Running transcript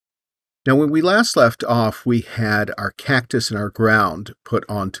Now, when we last left off, we had our cactus and our ground put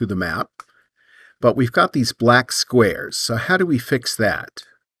onto the map, but we've got these black squares. So how do we fix that?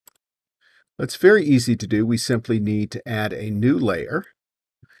 It's very easy to do. We simply need to add a new layer,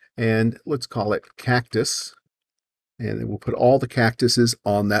 and let's call it cactus, and then we'll put all the cactuses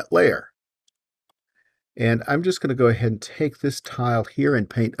on that layer. And I'm just going to go ahead and take this tile here and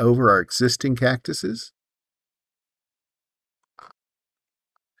paint over our existing cactuses.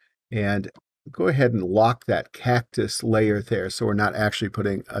 And go ahead and lock that cactus layer there so we're not actually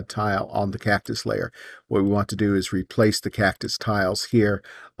putting a tile on the cactus layer. What we want to do is replace the cactus tiles here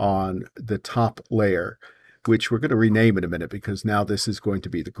on the top layer, which we're going to rename in a minute because now this is going to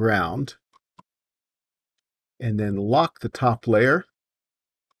be the ground. And then lock the top layer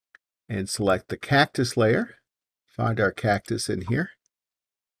and select the cactus layer. Find our cactus in here.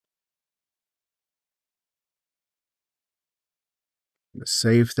 I'm going to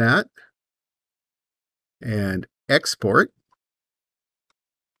save that and export.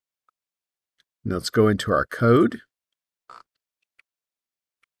 Now let's go into our code.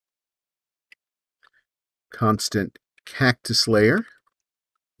 Constant cactus layer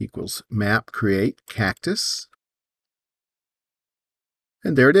equals map create cactus.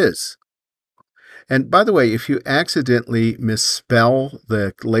 And there it is. And by the way, if you accidentally misspell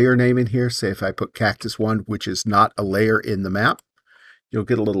the layer name in here, say if I put cactus 1, which is not a layer in the map, you'll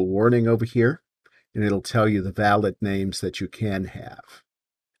get a little warning over here, and it'll tell you the valid names that you can have.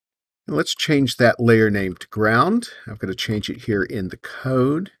 And let's change that layer name to ground. I'm going to change it here in the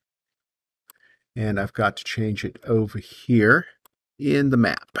code, and I've got to change it over here in the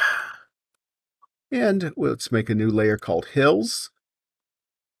map. And let's make a new layer called hills.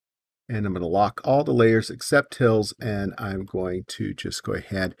 And I'm going to lock all the layers except hills, and I'm going to just go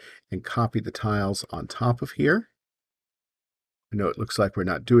ahead and copy the tiles on top of here. I know it looks like we're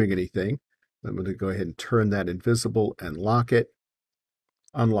not doing anything. I'm going to go ahead and turn that invisible and lock it.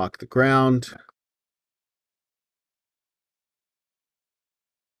 Unlock the ground.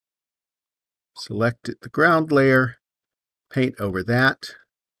 Select the ground layer, paint over that.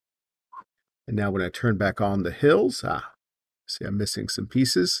 And now when I turn back on the hills, see I'm missing some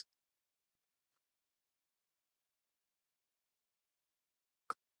pieces.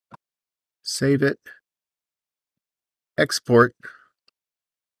 Save it, export,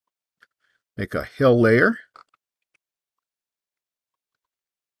 make a hill layer.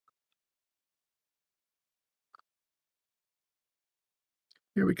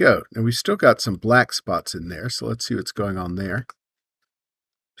 Here we go. And we still got some black spots in there, so let's see what's going on there.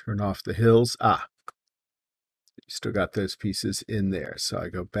 Turn off the hills. You still got those pieces in there. So I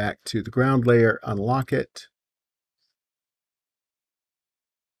go back to the ground layer, unlock it,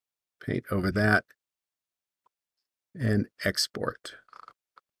 paint over that, and export.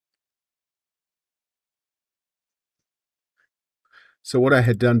 So what I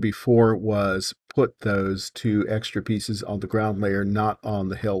had done before was put those two extra pieces on the ground layer, not on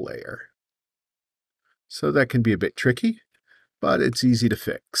the hill layer. So that can be a bit tricky, but it's easy to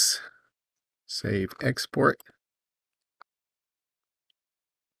fix. Save, export.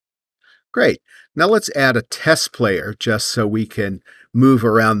 Great. Now let's add a test player just so we can move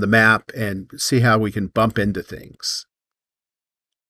around the map and see how we can bump into things.